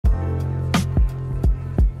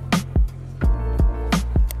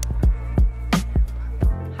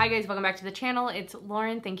Hi guys, welcome back to the channel. It's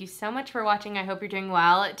Lauren. Thank you so much for watching. I hope you're doing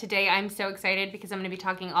well. Today I'm so excited because I'm going to be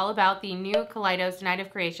talking all about the new Kaleidos Night of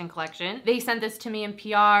Creation collection. They sent this to me in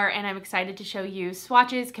PR and I'm excited to show you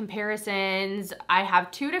swatches, comparisons. I have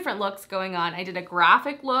two different looks going on. I did a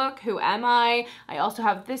graphic look, who am I? I also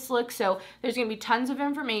have this look, so there's going to be tons of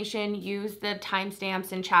information. Use the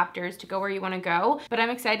timestamps and chapters to go where you want to go, but I'm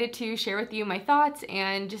excited to share with you my thoughts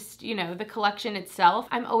and just, you know, the collection itself.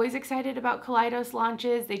 I'm always excited about Kaleidos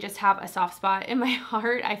launches. They just have a soft spot in my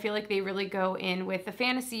heart. I feel like they really go in with the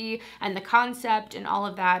fantasy and the concept and all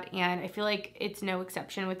of that, and I feel like it's no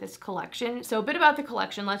exception with this collection. So a bit about the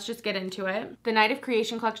collection, let's just get into it. The Night of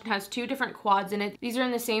Creation collection has two different quads in it. These are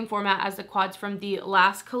in the same format as the quads from the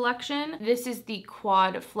last collection. This is the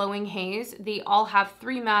quad Flowing Haze. They all have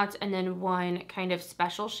three mattes and then one kind of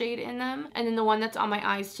special shade in them. And then the one that's on my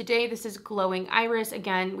eyes today, this is Glowing Iris.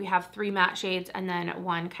 Again, we have three matte shades and then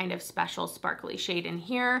one kind of special sparkly shade in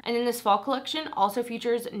here. And then this fall collection also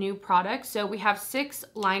features new products. So we have 6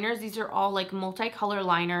 liners. These are all like multicolor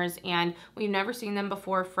liners and we've never seen them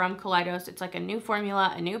before from Kaleidos. It's like a new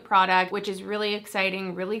formula, a new product, which is really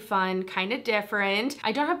exciting, really fun, kind of different.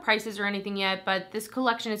 I don't have prices or anything yet, but this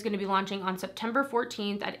collection is going to be launching on September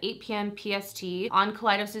 14th at 8 p.m. PST on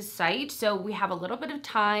Kaleidos' site. So we have a little bit of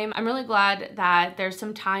time. I'm really glad that there's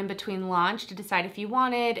some time between launch to decide if you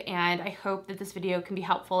want it, and I hope that this video can be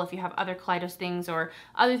helpful if you have other Kaleidos things or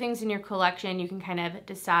other things in your collection. You can kind of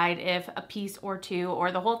decide if a piece or two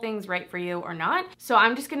or the whole thing's right for you or not. So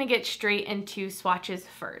I'm just gonna get straight into swatches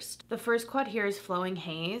first. The first quad here is Flowing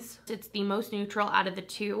Haze. It's the most neutral out of the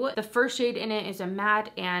two. The first shade in it is a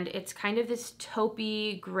matte and it's kind of this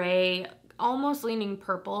taupey gray, almost leaning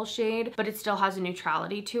purple shade, but it still has a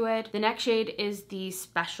neutrality to it. The next shade is the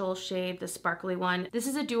special shade, the sparkly one. This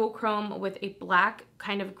is a duochrome with a black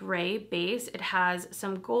kind of gray base. It has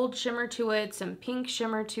some gold shimmer to it, some pink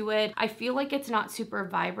shimmer to it. I feel like it's not super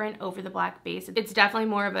vibrant over the black base. It's definitely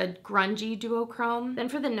more of a grungy duochrome. Then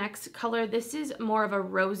for the next color, this is more of a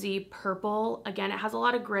rosy purple. Again, it has a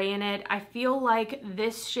lot of gray in it. I feel like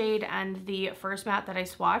this shade and the first matte that I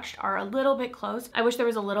swatched are a little bit close. I wish there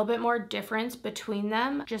was a little bit more difference between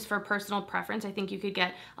them, just for personal preference. I think you could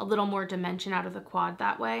get a little more dimension out of the quad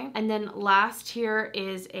that way. And then last here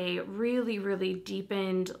is a really, really deep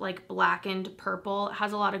like blackened purple. It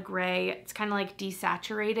has a lot of gray. It's kind of like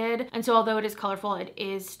desaturated. And so although it is colorful, it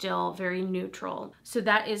is still very neutral. So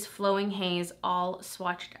that is Flowing Haze all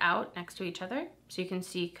swatched out next to each other, so you can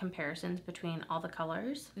see comparisons between all the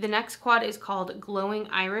colors. The next quad is called Glowing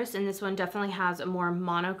Iris, and this one definitely has a more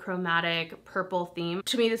monochromatic purple theme.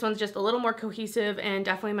 To me, this one's just a little more cohesive and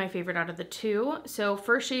definitely my favorite out of the two. So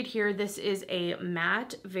first shade here, this is a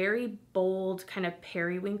matte, very bold kind of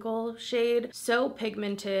periwinkle shade. So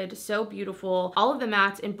pigmented, so beautiful. All of the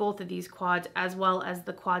mattes in both of these quads, as well as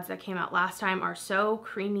the quads that came out last time, are so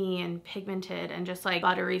creamy and pigmented and just like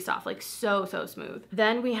buttery soft, like so smooth.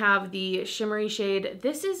 Then we have the shimmery shade.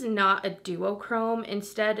 This is not a duochrome.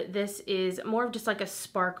 Instead, this is more of just like a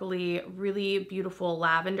sparkly, really beautiful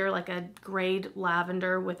lavender, like a grayed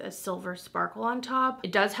lavender with a silver sparkle on top.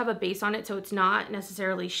 It does have a base on it, so it's not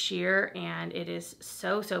necessarily sheer, and it is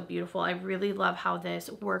so beautiful. I really love how this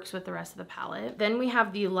works with the rest of the palette. Then we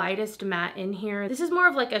have the lightest matte in here. This is more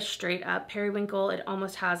of like a straight up periwinkle. It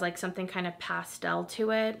almost has like something kind of pastel to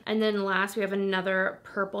it. And then last we have another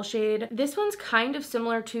purple shade. This one's kind of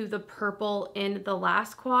similar to the purple in the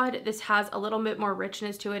last quad. This has a little bit more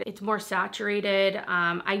richness to it. It's more saturated.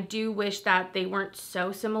 I do wish that they weren't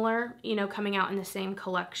so similar, you know, coming out in the same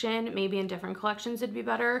collection. Maybe in different collections it'd be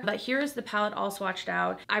better. But here is the palette all swatched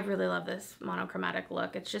out. I really love this monochromatic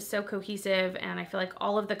look. It's just so cohesive, and I feel like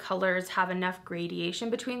all of the colors have enough gradation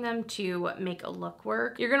between them to make a look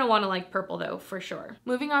work. You're gonna wanna like purple though, for sure.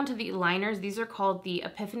 Moving on to the liners, these are called the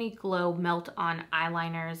Epiphany Glow Melt On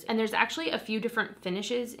Eyeliners, and there's actually a few different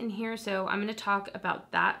finishes in here, so I'm gonna talk about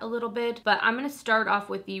that a little bit, but I'm gonna start off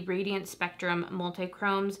with the Radiant Spectrum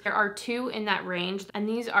Multichromes. There are 2 in that range, and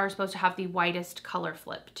these are supposed to have the whitest color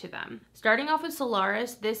flip to them. Starting off with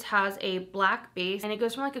Solaris, this has a black base, and it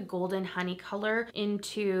goes from like a golden honey color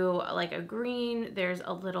into like a green. There's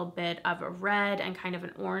a little bit of a red and kind of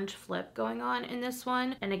an orange flip going on in this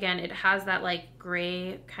one. And again, it has that like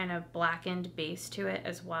gray kind of blackened base to it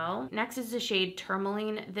as well. Next is the shade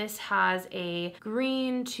Tourmaline. This has a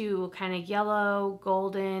green to kind of yellow,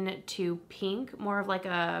 golden to pink, more of like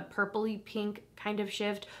a purpley pink kind of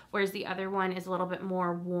shift, whereas the other one is a little bit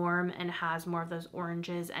more warm and has more of those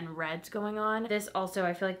oranges and reds going on. This also,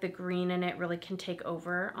 I feel like the green in it really can take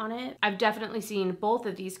over on it. I've definitely seen both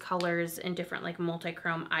of these colors in different like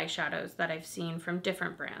multi-chrome eyeshadows that I've seen from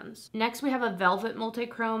different brands. Next, we have a velvet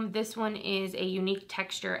multi-chrome. This one is a unique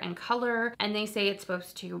texture and color, and they say it's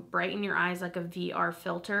supposed to brighten your eyes like a VR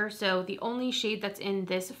filter. So the only shade that's in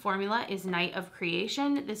this formula is Night of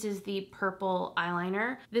Creation. This is the purple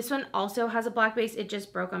eyeliner. This one also has a black base. It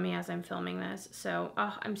just broke on me as I'm filming this, so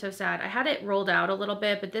I'm so sad. I had it rolled out a little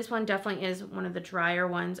bit, but this one definitely is one of the drier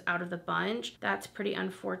ones out of the bunch. That's pretty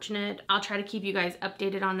unfortunate. I'll try to keep you guys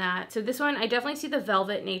updated on that. So this one, I definitely see the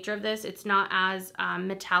velvet nature of this. It's not as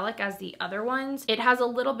metallic as the other ones. It has a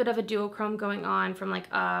little bit of a duochrome going on, from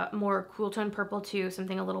like a more cool tone purple to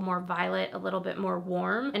something a little more violet, a little bit more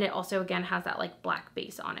warm, and it also again has that like black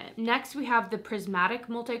base on it. Next, we have the prismatic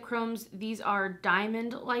multi-chromes. These are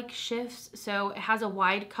diamond-like shifts, so it has a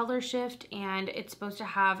wide color shift and it's supposed to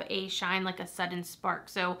have a shine like a sudden spark.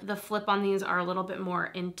 So the flip on these are a little bit more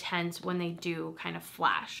intense when they do kind of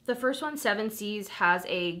flash. The first one, 7 Seas, has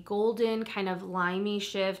a golden kind of limey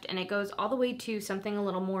shift, and it goes all the way to something a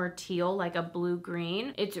little more teal, like a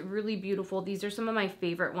blue-green. It's really beautiful. These are some of my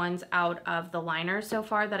favorite ones out of the liners so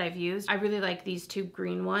far that I've used. I really like these two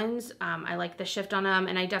green ones. I like the shift on them,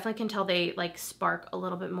 and I definitely can tell they like spark a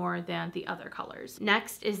little bit more than the other colors.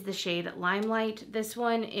 Next is the shade Limelight. This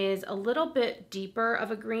one is a little bit deeper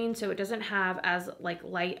of a green, so it doesn't have as like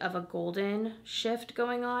light of a golden shift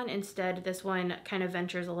going on. Instead, this one kind of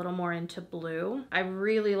ventures a little more into blue. I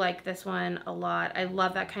really like this one a lot. I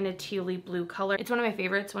love that kind of tealy blue color. It's one of my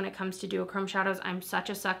favorites when it comes to duochrome shadows. I'm such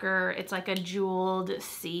a sucker. It's like a jeweled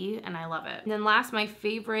sea, and I love it. And then last, my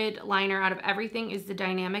favorite liner out of everything is the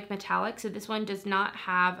Dynamic Metallic. So this one does not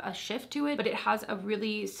have a shift to it, but it has a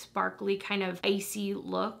really sparkly kind of icy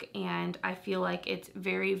look, and I feel like it's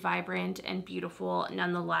very vibrant and beautiful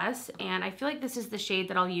nonetheless. And I feel like this is the shade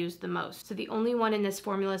that I'll use the most. So the only one in this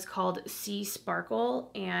formula is called Sea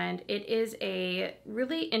Sparkle, and it is a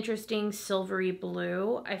really interesting silvery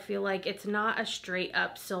blue. I feel like it's not a straight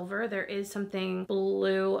up silver. There is something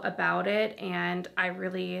blue about it, and I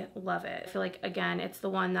really love it. I feel like, again, it's the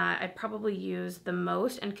one that I probably use the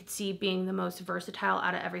most and could see being the most versatile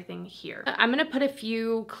out of everything here. I'm gonna put a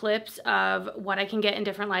few clips of what I can get in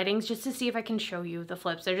different lightings just to see if I can show you the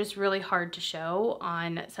flips. They're just really hard to show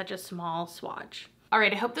on such a small swatch. All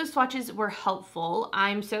right, I hope those swatches were helpful.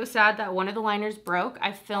 I'm so sad that one of the liners broke.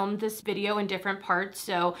 I filmed this video in different parts,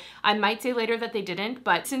 so I might say later that they didn't,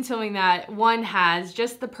 but since filming that, one has,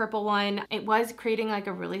 just the purple one. It was creating like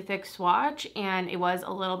a really thick swatch, and it was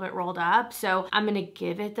a little bit rolled up, so I'm gonna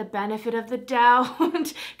give it the benefit of the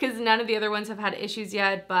doubt because none of the other ones have had issues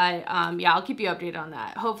yet, but yeah, I'll keep you updated on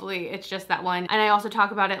that. Hopefully it's just that one. And I also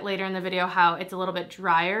talk about it later in the video how it's a little bit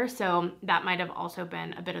drier, so that might have also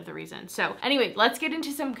been a bit of the reason. So anyway, let's get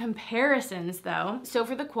into some comparisons though. So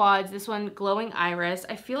for the quads, this one, Glowing Iris,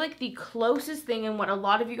 I feel like the closest thing and what a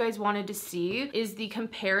lot of you guys wanted to see is the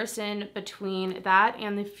comparison between that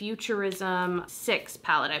and the Futurism 6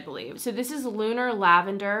 palette, I believe. So this is Lunar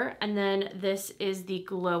Lavender, and then this is the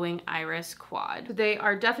Glowing Iris quad. They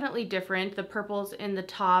are definitely different. The purples in the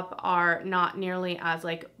top are not nearly as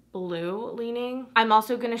like blue leaning. I'm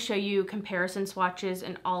also going to show you comparison swatches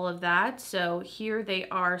and all of that. So here they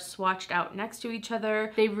are swatched out next to each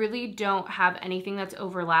other. They really don't have anything that's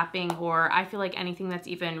overlapping, or I feel like anything that's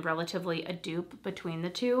even relatively a dupe between the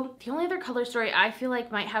two. The only other color story I feel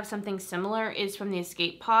like might have something similar is from the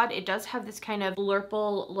Escape Pod. It does have this kind of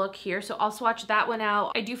blurple look here, so I'll swatch that one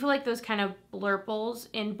out. I do feel like those kind of blurples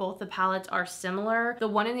in both the palettes are similar. The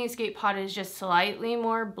one in the Escape Pod is just slightly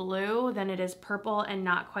more blue than it is purple and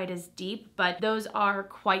not quite as deep, but those are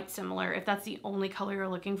quite similar. If that's the only color you're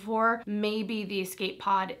looking for, maybe the Escape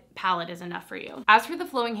Pod palette is enough for you. As for the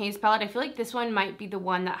Flowing Haze palette, I feel like this one might be the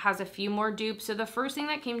one that has a few more dupes. So the first thing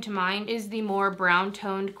that came to mind is the more brown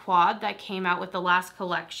toned quad that came out with the last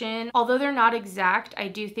collection. Although they're not exact, I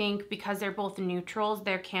do think because they're both neutrals,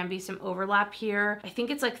 there can be some overlap here. I think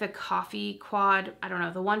it's like the coffee quad, I don't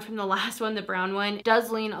know, the one from the last one, the brown one,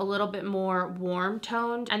 does lean a little bit more warm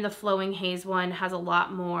toned, and the Flowing Haze one has a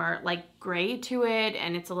lot more like gray to it,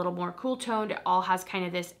 and it's a little more cool toned. It all has kind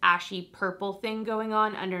of this ashy purple thing going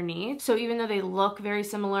on underneath. So even though they look very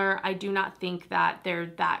similar, I do not think that they're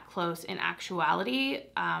that close in actuality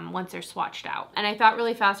once they're swatched out. And I thought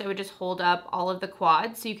really fast I would just hold up all of the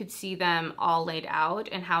quads so you could see them all laid out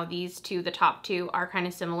and how these two, the top two, are kind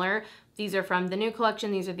of similar. These are from the new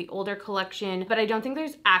collection, these are the older collection, but I don't think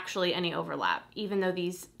there's actually any overlap, even though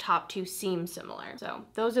these top two seem similar. So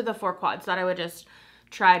those are the four quads that I would just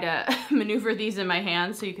try to maneuver these in my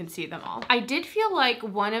hand so you can see them all. I did feel like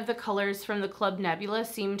one of the colors from the Club Nebula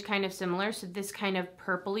seemed kind of similar. So this kind of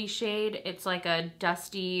purpley shade, it's like a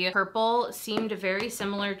dusty purple, seemed very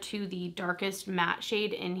similar to the darkest matte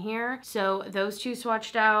shade in here. So those two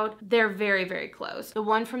swatched out. They're very, very close. The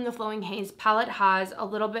one from the Flowing Haze palette has a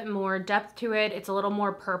little bit more depth to it. It's a little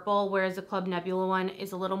more purple, whereas the Club Nebula one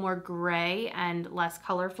is a little more gray and less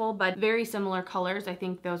colorful, but very similar colors. I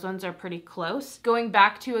think those ones are pretty close. Going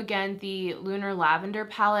back to, again, the Lunar Lavender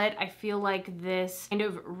palette, I feel like this kind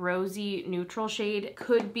of rosy neutral shade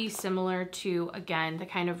could be similar to, again, the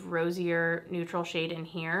kind of rosier neutral shade in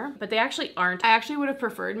here, but they actually aren't. I actually would have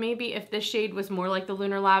preferred maybe if this shade was more like the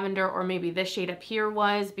Lunar Lavender, or maybe this shade up here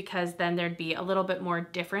was, because then there'd be a little bit more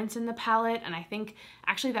difference in the palette, and I think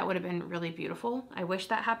actually that would have been really beautiful. I wish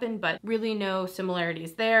that happened, but really no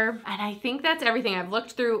similarities there. And I think that's everything. I've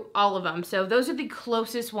looked through all of them. So those are the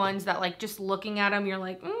closest ones that, like, just looking at them, you're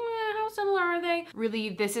like, how similar are they? Really,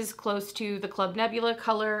 this is close to the Club Nebula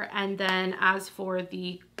color. And then as for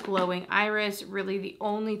the Glowing Iris, really the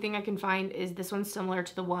only thing I can find is this one's similar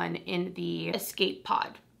to the one in the Escape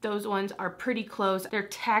Pod. Those ones are pretty close. They're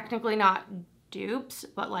technically not dupes,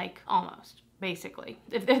 but like almost. Basically,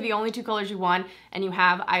 if they're the only two colors you want and you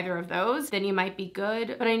have either of those, then you might be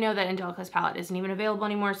good. But I know that Angelica's palette isn't even available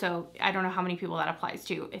anymore, so I don't know how many people that applies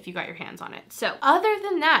to if you got your hands on it. So other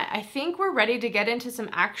than that, I think we're ready to get into some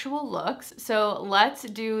actual looks. So let's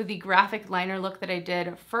do the graphic liner look that I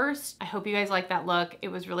did first. I hope you guys like that look. It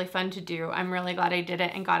was really fun to do. I'm really glad I did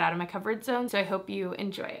it and got out of my comfort zone, so I hope you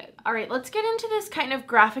enjoy it. All right, let's get into this kind of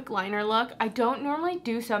graphic liner look. I don't normally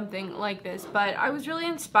do something like this, but I was really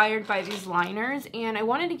inspired by these liners and I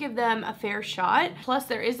wanted to give them a fair shot. Plus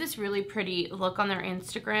there is this really pretty look on their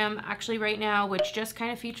Instagram actually right now, which just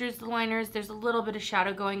kind of features the liners. There's a little bit of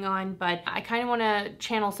shadow going on, but I kind of want to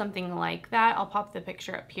channel something like that. I'll pop the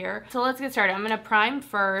picture up here. So let's get started. I'm going to prime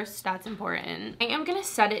first. That's important. I am going to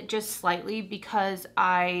set it just slightly because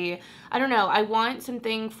I don't know, I want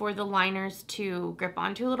something for the liners to grip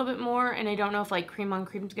onto a little bit more, and I don't know if like cream on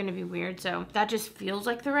cream is going to be weird, so that just feels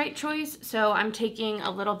like the right choice. So I'm taking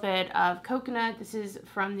a little bit of coconut. This is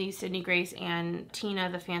from the Sydney Grace and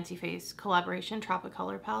Tina the Fancy Face collaboration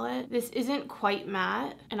Tropicolor palette. This isn't quite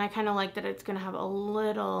matte, and I kind of like that it's going to have a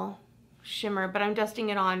little shimmer, but I'm dusting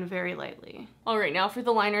it on very lightly. All right, now for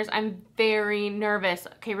the liners, I'm very nervous.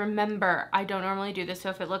 Okay, remember, I don't normally do this,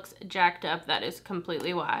 so if it looks jacked up, that is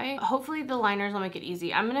completely why. Hopefully the liners will make it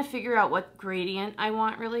easy. I'm gonna figure out what gradient I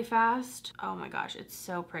want really fast. Oh my gosh, it's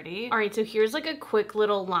so pretty. All right, so here's like a quick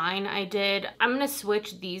little line I did. I'm gonna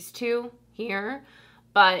switch these two here,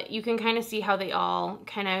 but you can kind of see how they all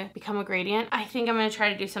kind of become a gradient. I think I'm gonna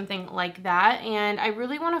try to do something like that, and I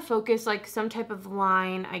really want to focus like some type of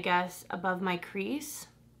line, I guess, above my crease.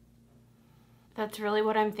 That's really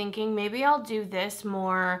what I'm thinking. Maybe I'll do this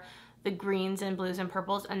more, the greens and blues and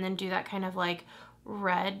purples, and then do that kind of like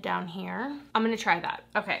red down here. I'm gonna try that.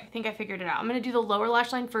 Okay, I think I figured it out. I'm gonna do the lower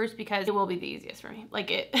lash line first because it will be the easiest for me.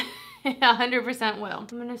 Like it 100% will.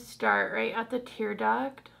 I'm gonna start right at the tear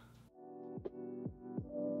duct.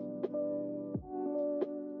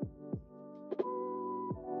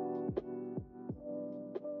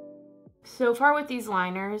 So far with these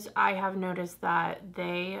liners, I have noticed that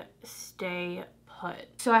they stay put.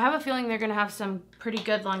 So I have a feeling they're gonna have some pretty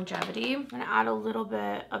good longevity. I'm gonna add a little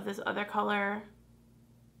bit of this other color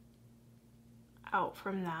out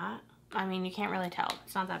from that. I mean, you can't really tell.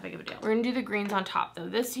 It's not that big of a deal. We're gonna do the greens on top though.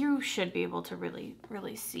 This you should be able to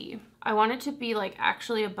really see. I want it to be like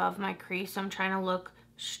actually above my crease, so I'm trying to look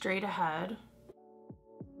straight ahead.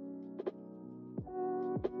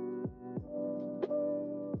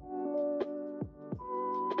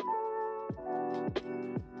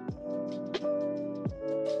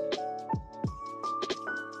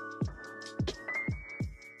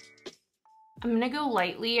 I'm gonna go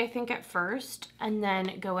lightly, I think, at first, and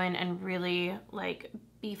then go in and really like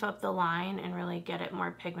beef up the line and really get it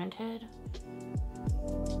more pigmented.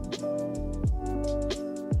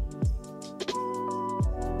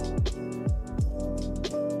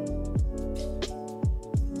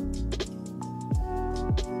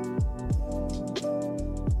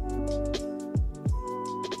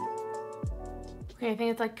 Okay, I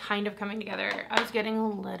think it's like kind of coming together. I was getting a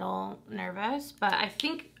little nervous, but I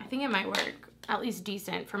think it might work. At least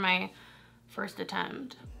decent for my first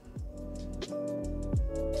attempt.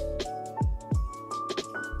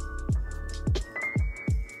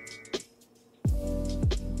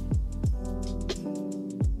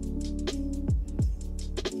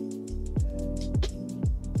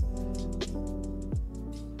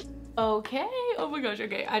 Okay, Oh my gosh,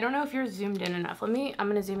 okay. I don't know if you're zoomed in enough. I'm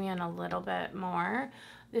gonna zoom you in a little bit more.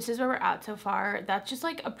 This is where we're at so far. That's just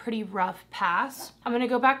like a pretty rough pass. I'm gonna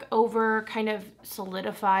go back over, kind of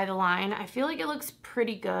solidify the line. I feel like it looks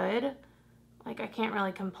pretty good. Like, I can't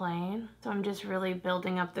really complain. So I'm just really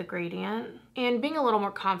building up the gradient and being a little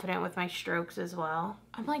more confident with my strokes as well.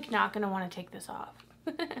 I'm like not gonna wanna take this off.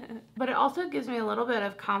 But it also gives me a little bit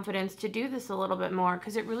of confidence to do this a little bit more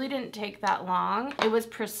because it really didn't take that long. It was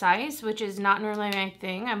precise, which is not normally my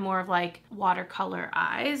thing. I'm more of like watercolor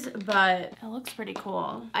eyes, but it looks pretty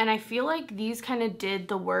cool. And I feel like these kind of did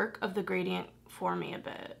the work of the gradient for me a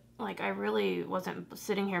bit. Like, I really wasn't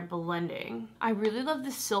sitting here blending. I really love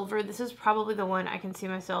the silver. This is probably the one I can see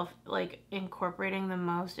myself like incorporating the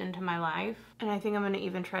most into my life. And I think I'm gonna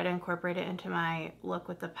even try to incorporate it into my look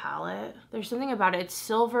with the palette. There's something about it. It's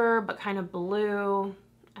silver, but kind of blue.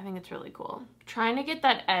 I think it's really cool. Trying to get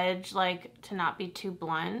that edge like to not be too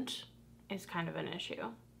blunt is kind of an issue.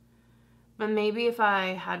 But maybe if I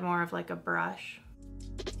had more of like a brush.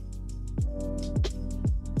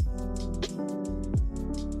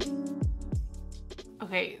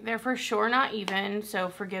 Okay, they're for sure not even, so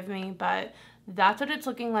forgive me, but that's what it's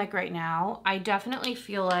looking like right now. I definitely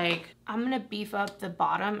feel like I'm gonna beef up the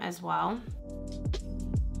bottom as well.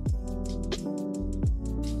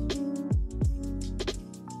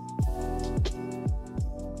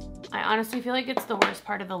 I honestly feel like it's the worst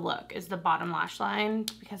part of the look is the bottom lash line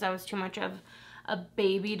because I was too much of a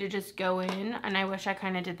baby to just go in, and I wish I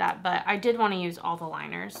kind of did that, but I did want to use all the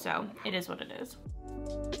liners, so it is what it is.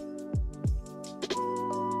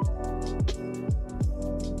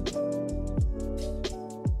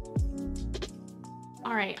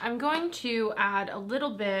 All right, I'm going to add a little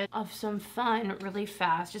bit of some fun really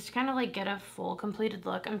fast, just to kind of like get a full completed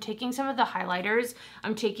look. I'm taking some of the highlighters.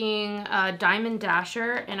 I'm taking Diamond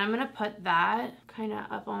Dasher, and I'm gonna put that kind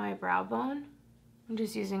of up on my brow bone. I'm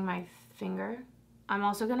just using my finger. I'm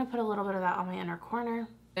also gonna put a little bit of that on my inner corner.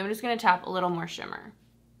 I'm just gonna tap a little more shimmer,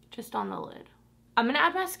 just on the lid. I'm gonna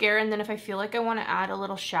add mascara, and then if I feel like I wanna add a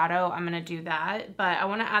little shadow, I'm gonna do that. But I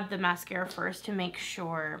wanna add the mascara first to make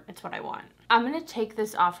sure it's what I want. I'm gonna take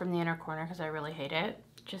this off from the inner corner because I really hate it.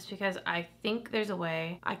 Just because I think there's a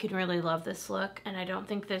way I could really love this look, and I don't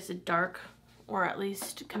think this dark, or at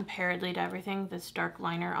least comparedly to everything, this dark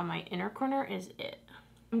liner on my inner corner is it.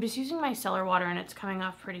 I'm just using my micellar water, and it's coming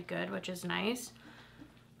off pretty good, which is nice.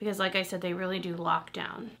 Because like I said, they really do lock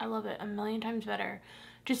down. I love it a million times better.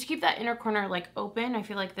 Just to keep that inner corner like open. I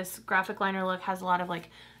feel like this graphic liner look has a lot of like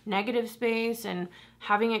negative space, and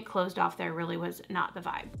having it closed off there really was not the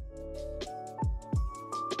vibe.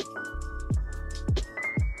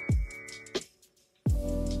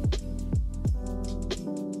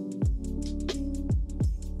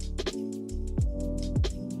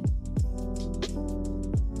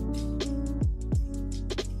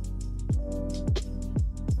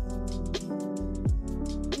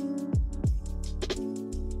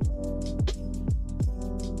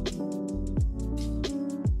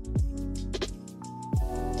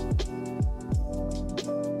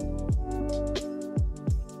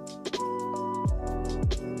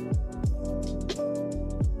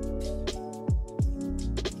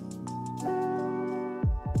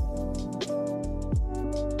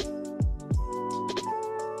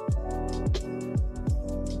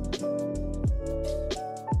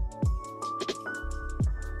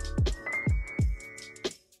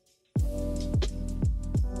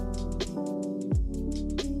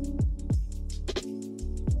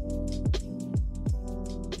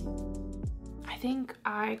 I think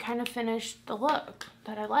I kind of finished the look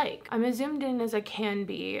that I like. I'm as zoomed in as I can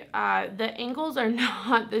be. The angles are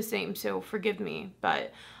not the same, so forgive me,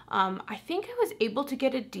 but I think I was able to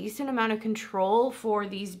get a decent amount of control for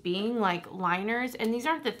these being like liners, and these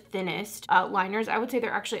aren't the thinnest liners. I would say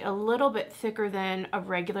they're actually a little bit thicker than a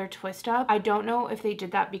regular twist up. I don't know if they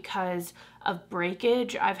did that because of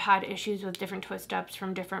breakage. I've had issues with different twist ups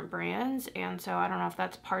from different brands, and so I don't know if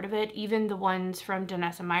that's part of it. Even the ones from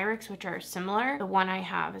Danessa Myricks, which are similar, the one I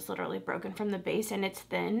have is literally broken from the base and it's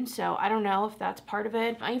thin, so I don't know if that's part of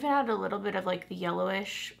it. I even added a little bit of like the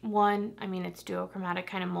yellowish one. I mean, it's duochromatic,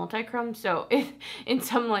 kind of multi-chrome, so in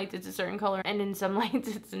some lights it's a certain color and in some lights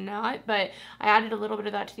it's not, but I added a little bit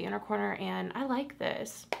of that to the inner corner, and I like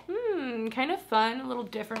this. Kind of fun, a little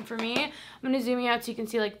different for me. I'm gonna zoom you out so you can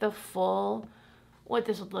see like the full what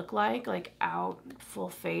this would look like out full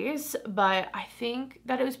face, but I think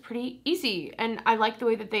that it was pretty easy and I like the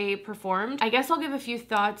way that they performed. I guess I'll give a few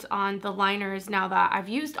thoughts on the liners now that I've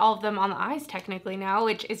used all of them on the eyes technically now,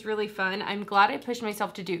 which is really fun. I'm glad I pushed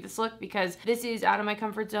myself to do this look because this is out of my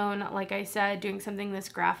comfort zone, like I said, doing something this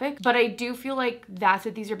graphic, but I do feel like that's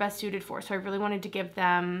what these are best suited for, so I really wanted to give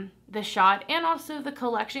them the shot, and also the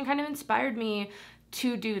collection kind of inspired me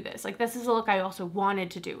to do this. Like, this is a look I also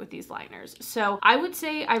wanted to do with these liners. So I would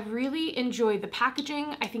say I really enjoy the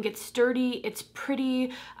packaging. I think it's sturdy, it's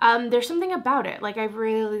pretty. There's something about it. Like, I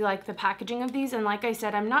really like the packaging of these. And like I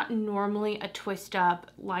said, I'm not normally a twist up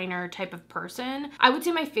liner type of person. I would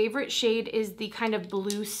say my favorite shade is the kind of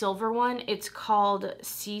blue silver one. It's called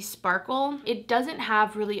Sea Sparkle. It doesn't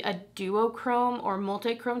have really a duochrome or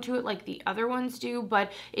multi-chrome to it like the other ones do,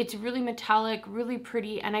 but it's really metallic, really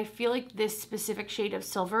pretty. And I feel like this specific shade of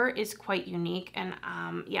silver is quite unique, and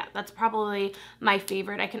yeah, that's probably my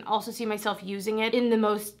favorite. I can also see myself using it in the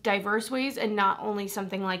most diverse ways, and not only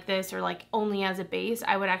something like this or like only as a base.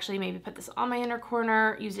 I would actually maybe put this on my inner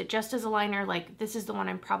corner, use it just as a liner. Like, this is the one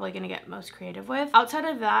I'm probably gonna get most creative with. Outside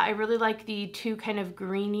of that, I really like the two kind of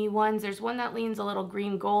greeny ones. There's one that leans a little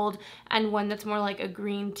green gold and one that's more like a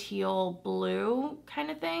green teal blue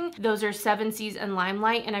kind of thing. Those are Seven Seas and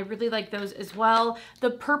Limelight, and I really like those as well.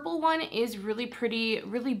 The purple one is really pretty,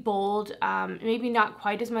 really bold, maybe not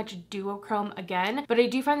quite as much duochrome again, but I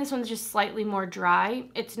do find this one's just slightly more dry.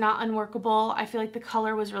 It's not unworkable. I feel like the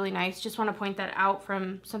color was really nice. Just want to point that out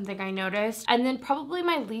from something I noticed. And then probably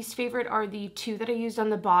my least favorite are the two that I used on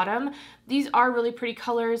the bottom. These are really pretty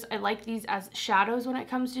colors. I like these as shadows when it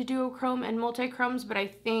comes to duochrome and multi-chromes, but I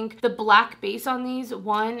think the black base on these,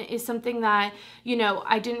 one, is something that, you know,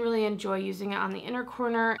 I didn't really enjoy using it on the inner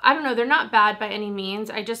corner. I don't know, they're not bad by any means.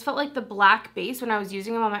 I just felt like the black base when I was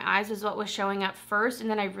using them on my eyes was what was showing up first, and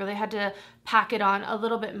then I really had to pack it on a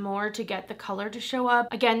little bit more to get the color to show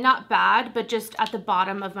up. Again, not bad, but just at the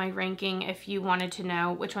bottom of my ranking if you wanted to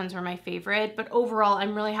know which ones were my favorite. But overall,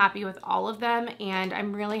 I'm really happy with all of them, and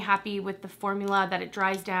I'm really happy with the formula that it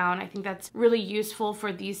dries down. I think that's really useful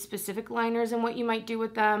for these specific liners and what you might do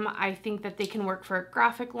with them. I think that they can work for a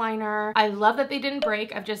graphic liner. I love that they didn't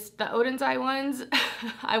break. I've just, the Odin's Eye ones,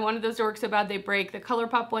 I wanted those to work so bad they break. The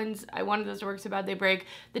ColourPop ones, I wanted those to work so bad they break.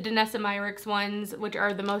 The Danessa Myricks ones, which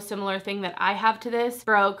are the most similar thing that I have to this,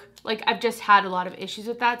 broke. Like, I've just had a lot of issues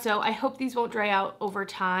with that, so I hope these won't dry out over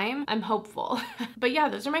time. I'm hopeful. But yeah,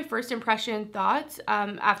 those are my first impression thoughts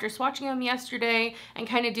after swatching them yesterday and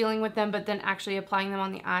kind of dealing with them, but then actually applying them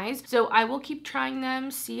on the eyes. So I will keep trying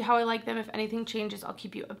them, see how I like them. If anything changes, I'll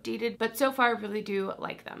keep you updated, but so far I really do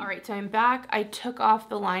like them. All right, so I'm back. I took off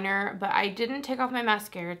the liner, but I didn't take off my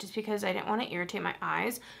mascara just because I didn't want to irritate my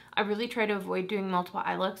eyes. I really try to avoid doing multiple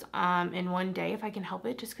eye looks in one day if I can help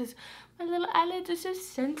it, just because my little eyelids are so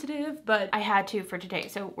sensitive, but I had to for today.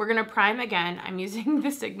 So we're gonna prime again. I'm using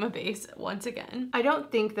the Sigma base once again. I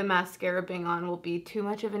don't think the mascara being on will be too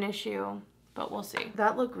much of an issue, but we'll see.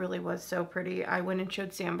 That look really was so pretty. I went and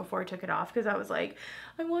showed Sam before I took it off because I was like,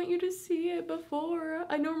 I want you to see it before.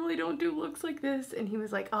 I normally don't do looks like this. And he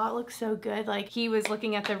was like, oh, it looks so good. Like, he was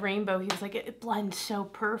looking at the rainbow. He was like, it blends so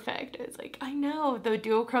perfect. It's like, I know, the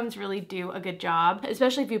duochromes really do a good job,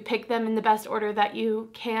 especially if you pick them in the best order that you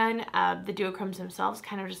can. The duochromes themselves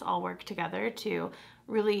kind of just all work together to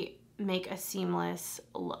really make a seamless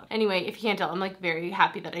look. Anyway, if you can't tell, I'm like very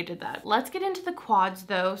happy that I did that. Let's get into the quads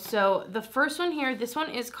though. So the first one here, this one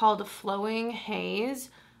is called Flowing Haze.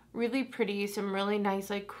 Really pretty, some really nice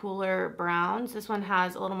like cooler browns. This one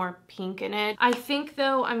has a little more pink in it. I think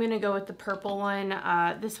though I'm gonna go with the purple one.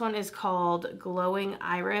 This one is called Glowing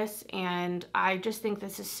Iris, and I just think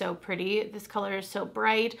this is so pretty. This color is so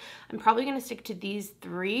bright. I'm probably gonna stick to these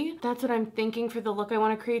three. That's what I'm thinking for the look I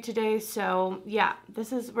wanna create today. So yeah,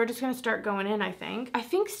 we're just gonna start going in, I think. I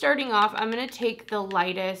think starting off, I'm gonna take the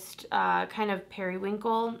lightest kind of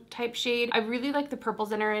periwinkle type shade. I really like the purples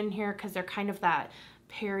that are in here because they're kind of that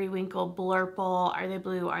periwinkle blurple, are they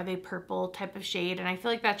blue, are they purple type of shade, and I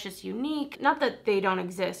feel like that's just unique. Not that they don't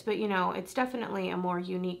exist, but you know, it's definitely a more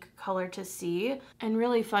unique color to see and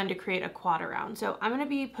really fun to create a quad around. So I'm gonna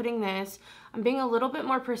be putting this, I'm being a little bit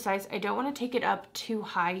more precise. I don't want to take it up too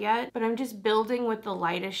high yet, but I'm just building with the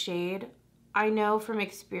lightest shade. I know from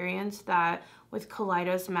experience that with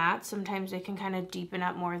Kaleidos mattes, sometimes they can kind of deepen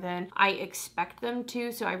up more than I expect them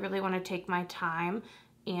to, so I really want to take my time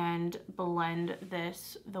and blend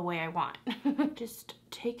this the way I want. Just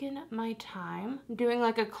taking my time. I'm doing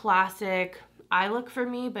like a classic eye look for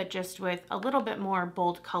me, but just with a little bit more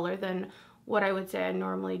bold color than what I would say I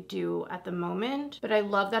normally do at the moment, but I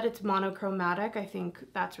love that it's monochromatic. I think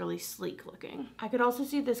that's really sleek looking. I could also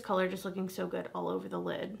see this color just looking so good all over the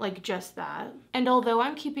lid, like just that. And although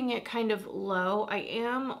I'm keeping it kind of low, I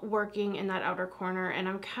am working in that outer corner and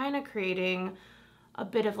I'm kind of creating a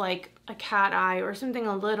bit of like a cat eye or something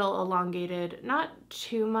a little elongated, not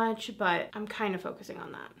too much, but I'm kind of focusing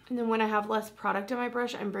on that. And then when I have less product in my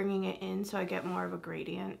brush, I'm bringing it in so I get more of a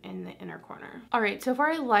gradient in the inner corner. All right, so far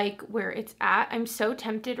I like where it's at. I'm so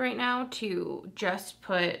tempted right now to just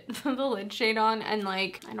put the lid shade on and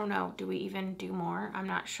like, I don't know, do we even do more? I'm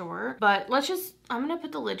not sure, but I'm gonna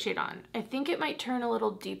put the lid shade on. I think it might turn a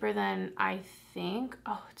little deeper than I think.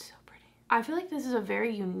 Oh, it's so pretty. I feel like this is a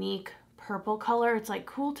very unique purple color. It's like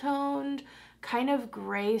cool toned, kind of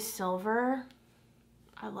gray silver.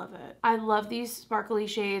 I love it. I love these sparkly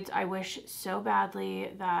shades. I wish so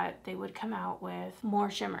badly that they would come out with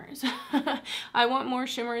more shimmers. I want more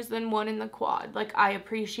shimmers than one in the quad. Like, I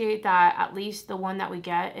appreciate that at least the one that we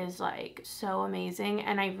get is like so amazing,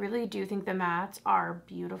 and I really do think the mattes are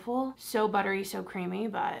beautiful. So buttery, so creamy,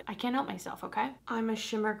 but I can't help myself, okay? I'm a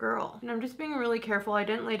shimmer girl, and I'm just being really careful. I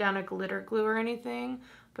didn't lay down a glitter glue or anything,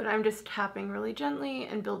 but I'm just tapping really gently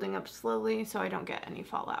and building up slowly so I don't get any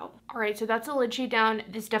fallout. All right, so that's the lid shade down.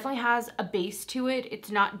 This definitely has a base to it. It's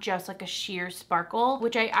not just like a sheer sparkle,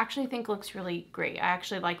 which I actually think looks really great. I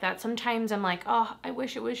actually like that. Sometimes I'm like, oh, I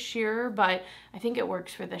wish it was sheer, but I think it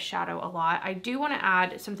works for the shadow a lot. I do want to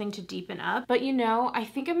add something to deepen up, but you know, I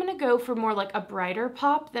think I'm gonna go for more like a brighter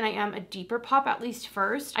pop than I am a deeper pop, at least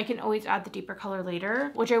first. I can always add the deeper color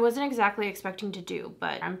later, which I wasn't exactly expecting to do,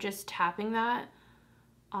 but I'm just tapping that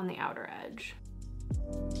on the outer edge.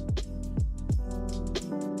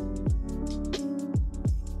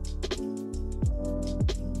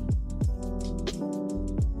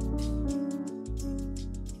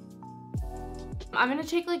 I'm gonna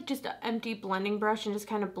take like just an empty blending brush and just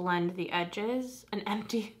kind of blend the edges.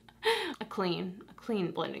 A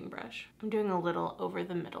clean blending brush. I'm doing a little over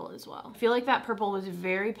the middle as well. I feel like that purple was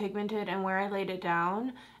very pigmented, and where I laid it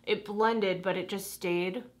down, it blended, but it just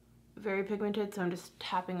stayed very pigmented, so I'm just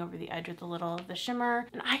tapping over the edge with a little of the shimmer,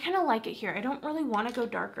 and I kind of like it here. I don't really want to go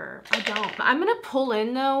darker. I don't. I'm gonna pull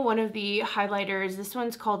in though one of the highlighters. This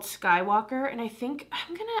one's called Skywalker, and I think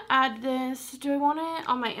I'm gonna add this. Do I want it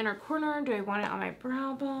on my inner corner? Do I want it on my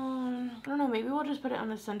brow bone? I don't know, maybe we'll just put it on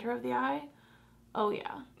the center of the eye. Oh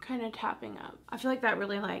yeah, kind of tapping up. I feel like that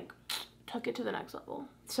really like took it to the next level.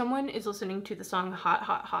 Someone is listening to the song Hot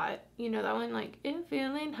Hot Hot. You know that one, like, it's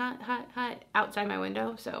feeling hot hot hot, outside my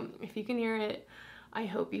window. So if you can hear it, I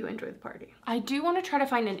hope you enjoy the party. I do want to try to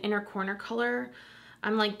find an inner corner color.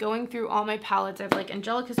 I'm like going through all my palettes. I have like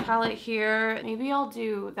Angelica's palette here. Maybe I'll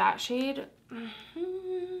do that shade.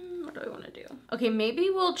 What do I want to do? Okay, maybe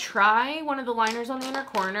we'll try one of the liners on the inner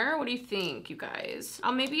corner. What do you think, you guys?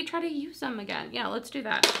 I'll maybe try to use them again. Yeah, let's do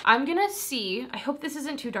that. I'm gonna see. I hope this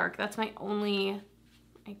isn't too dark. That's my only,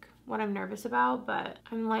 like, what I'm nervous about, but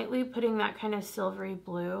I'm lightly putting that kind of silvery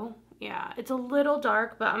blue. Yeah, it's a little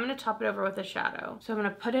dark, but I'm gonna top it over with a shadow. So I'm gonna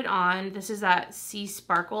put it on. This is that Sea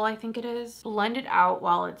Sparkle, I think it is. Blend it out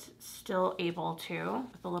while it's still able to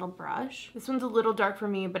with a little brush. This one's a little dark for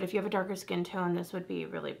me, but if you have a darker skin tone, this would be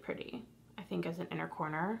really pretty, I think, as an inner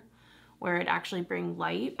corner where it actually bring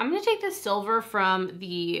light. I'm gonna take the silver from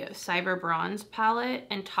the Cyber Bronze palette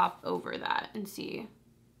and top over that and see.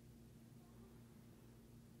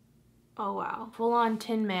 Oh wow, full on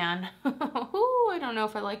Tin Man. Ooh, I don't know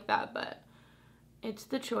if I like that, but it's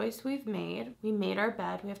the choice we've made. We made our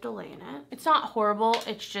bed, we have to lay in it. It's not horrible,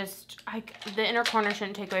 it's just, the inner corner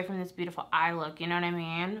shouldn't take away from this beautiful eye look, you know what I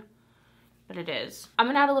mean? But it is. I'm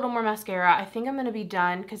gonna add a little more mascara. I think I'm gonna be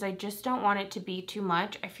done because I just don't want it to be too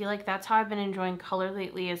much. I feel like that's how I've been enjoying color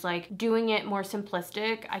lately, is like doing it more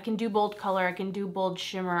simplistic. I can do bold color, I can do bold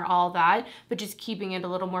shimmer, all that, but just keeping it a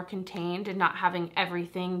little more contained and not having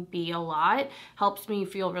everything be a lot helps me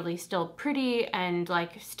feel really still pretty and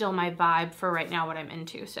like still my vibe for right now, what I'm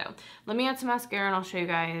into. So let me add some mascara and I'll show you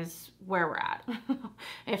guys where we're at.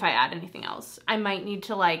 If I add anything else. I might need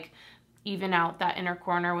to like even out that inner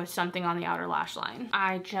corner with something on the outer lash line.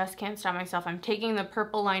 I just can't stop myself. I'm taking the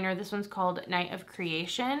purple liner. This one's called Night of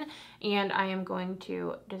Creation, and I am going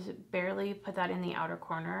to just barely put that in the outer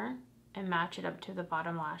corner and match it up to the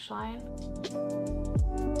bottom lash line.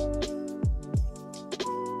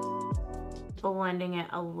 Blending it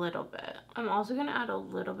a little bit. I'm also gonna add a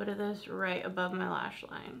little bit of this right above my lash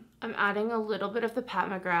line. I'm adding a little bit of the Pat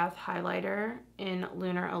McGrath highlighter in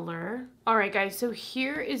Lunar Allure. All right guys, so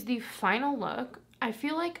here is the final look. I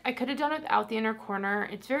feel like I could have done it without the inner corner.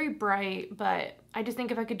 It's very bright, but I just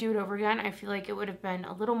think if I could do it over again, I feel like it would have been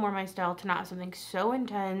a little more my style to not have something so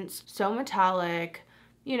intense, so metallic.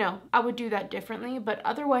 You know, I would do that differently, but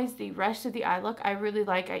otherwise the rest of the eye look I really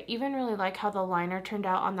like. I even really like how the liner turned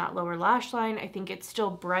out on that lower lash line. I think it's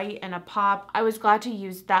still bright and a pop. I was glad to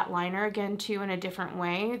use that liner again too in a different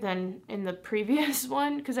way than in the previous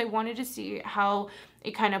one, because I wanted to see how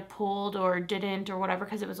it kind of pulled or didn't or whatever,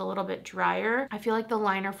 because it was a little bit drier. I feel like the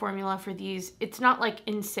liner formula for these, it's not like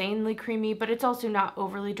insanely creamy, but it's also not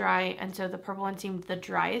overly dry, and so the purple one seemed the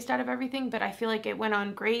driest out of everything, but I feel like it went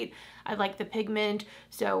on great. I like the pigment,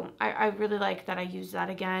 so I really like that I used that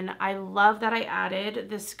again. I love that I added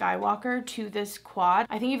this Skywalker to this quad.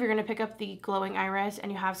 I think if you're gonna pick up the glowing iris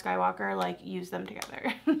and you have Skywalker, like, use them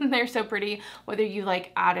together. They're so pretty, whether you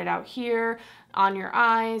like add it out here, on your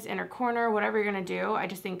eyes, inner corner, whatever you're gonna do. I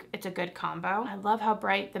just think it's a good combo. I love how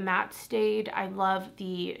bright the matte stayed. I love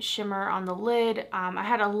the shimmer on the lid. I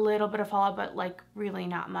had a little bit of fallout, but like really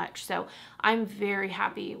not much. So I'm very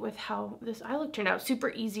happy with how this eye look turned out.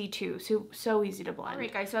 Super easy too, so easy to blend. All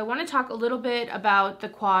right guys, so I wanna talk a little bit about the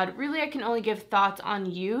quad. Really, I can only give thoughts on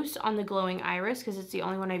use on the glowing iris because it's the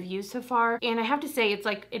only one I've used so far. And I have to say, it's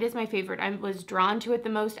like, it is my favorite. I was drawn to it the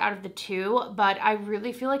most out of the two, but I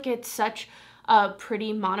really feel like it's such a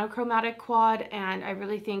pretty monochromatic quad, and I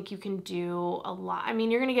really think you can do a lot. I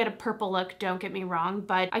mean, you're gonna get a purple look, don't get me wrong,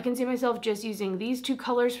 but I can see myself just using these two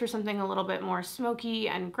colors for something a little bit more smoky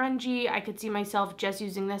and grungy. I could see myself just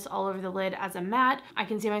using this all over the lid as a matte. I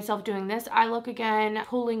can see myself doing this eye look again,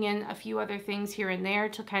 pulling in a few other things here and there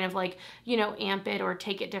to kind of like, you know, amp it or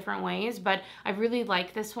take it different ways, but I really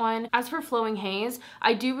like this one. As for Flowing Haze,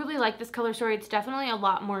 I do really like this color story. It's definitely a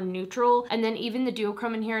lot more neutral, and then even the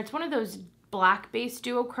duochrome in here, it's one of those black based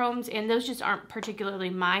duochromes, and those just aren't particularly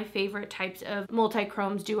my favorite types of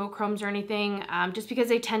multi-chromes, duochromes or anything, just because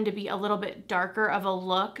they tend to be a little bit darker of a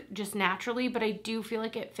look just naturally, but I do feel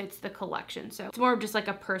like it fits the collection, so it's more of just like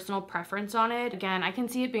a personal preference on it. Again, I can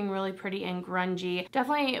see it being really pretty and grungy.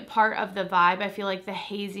 Definitely part of the vibe. I feel like the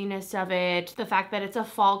haziness of it, the fact that it's a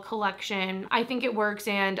fall collection, I think it works,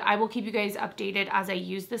 and I will keep you guys updated as I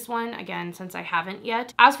use this one, again, since I haven't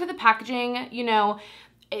yet. As for the packaging, you know,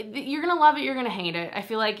 you're gonna love it, you're gonna hate it. I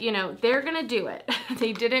feel like, you know, they're gonna do it.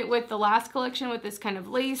 They did it with the last collection with this kind of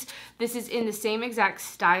lace. This is in the same exact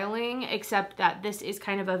styling, except that this is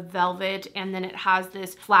kind of a velvet, and then it has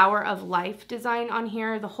this flower of life design on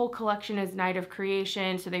here. The whole collection is Night of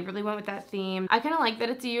Creation, so they really went with that theme. I kind of like that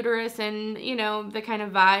it's a uterus and, you know, the kind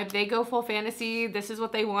of vibe. They go full fantasy. This is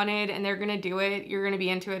what they wanted, and they're gonna do it. You're gonna be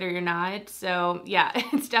into it or you're not. So yeah,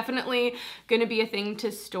 it's definitely gonna be a thing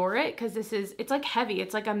to store it, because it's like heavy.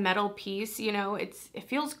 It's like a metal piece, you know, it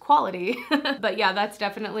feels quality. But yeah, that's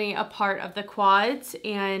definitely a part of the quads,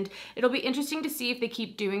 and it'll be interesting to see if they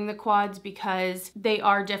keep doing the quads, because they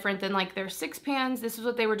are different than like their 6 pans. This is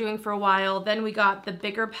what they were doing for a while. Then we got the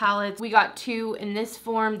bigger palettes. We got 2 in this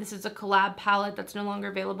form. This is a collab palette that's no longer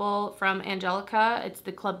available from Angelica. It's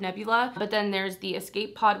the Club Nebula. But then there's the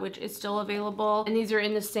Escape Pod, which is still available, and these are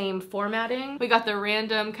in the same formatting. We got the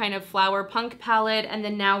random kind of flower punk palette, and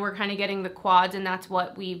then now we're kind of getting the quads, and that's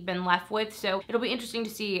what we've been left with. So it'll be interesting to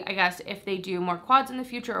see, I guess, if they do more quads in the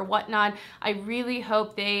future or whatnot. I really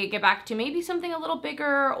hope they get back to maybe something a little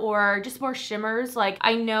bigger or just more shimmers. Like,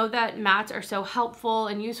 I know that mattes are so helpful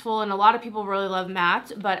and useful, and a lot of people really love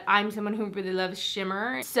mattes, but I'm someone who really loves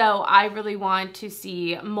shimmer. So I really want to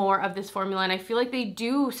see more of this formula, and I feel like they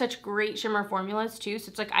do such great shimmer formulas too. So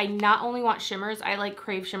it's like, I not only want shimmers, I like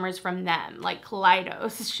crave shimmers from them, like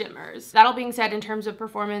Kaleidos shimmers. That all being said, in terms of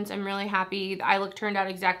performance, I'm really happy. The eye look turned out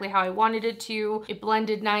exactly how I wanted it to. It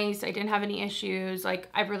blended nice. I didn't have any issues. Like,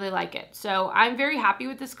 I really like it. So I'm very happy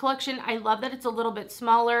with this collection. I love that it's a little bit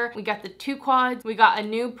smaller. We got the 2 quads. We got a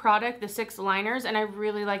new product, the 6 liners, and I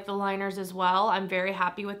really like the liners as well. I'm very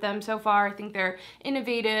happy with them so far. I think they're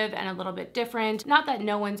innovative and a little bit different. Not that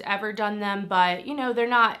no one's ever done them, but you know, they're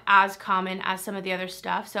not as common as some of the other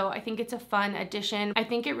stuff. So I think it's a fun addition. I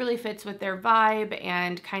think it really fits with their vibe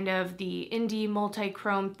and kind of the indie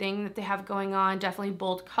multi-chrome thing that they have going on. Definitely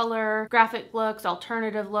bold color, graphic looks,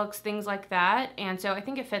 alternative looks, things like that. And so I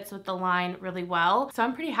think it fits with the line really well. So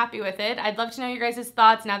I'm pretty happy with it. I'd love to know your guys'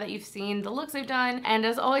 thoughts now that you've seen the looks I've done. And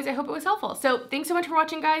as always, I hope it was helpful. So thanks so much for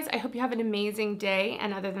watching, guys. I hope you have an amazing day.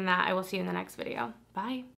 And other than that, I will see you in the next video. Bye.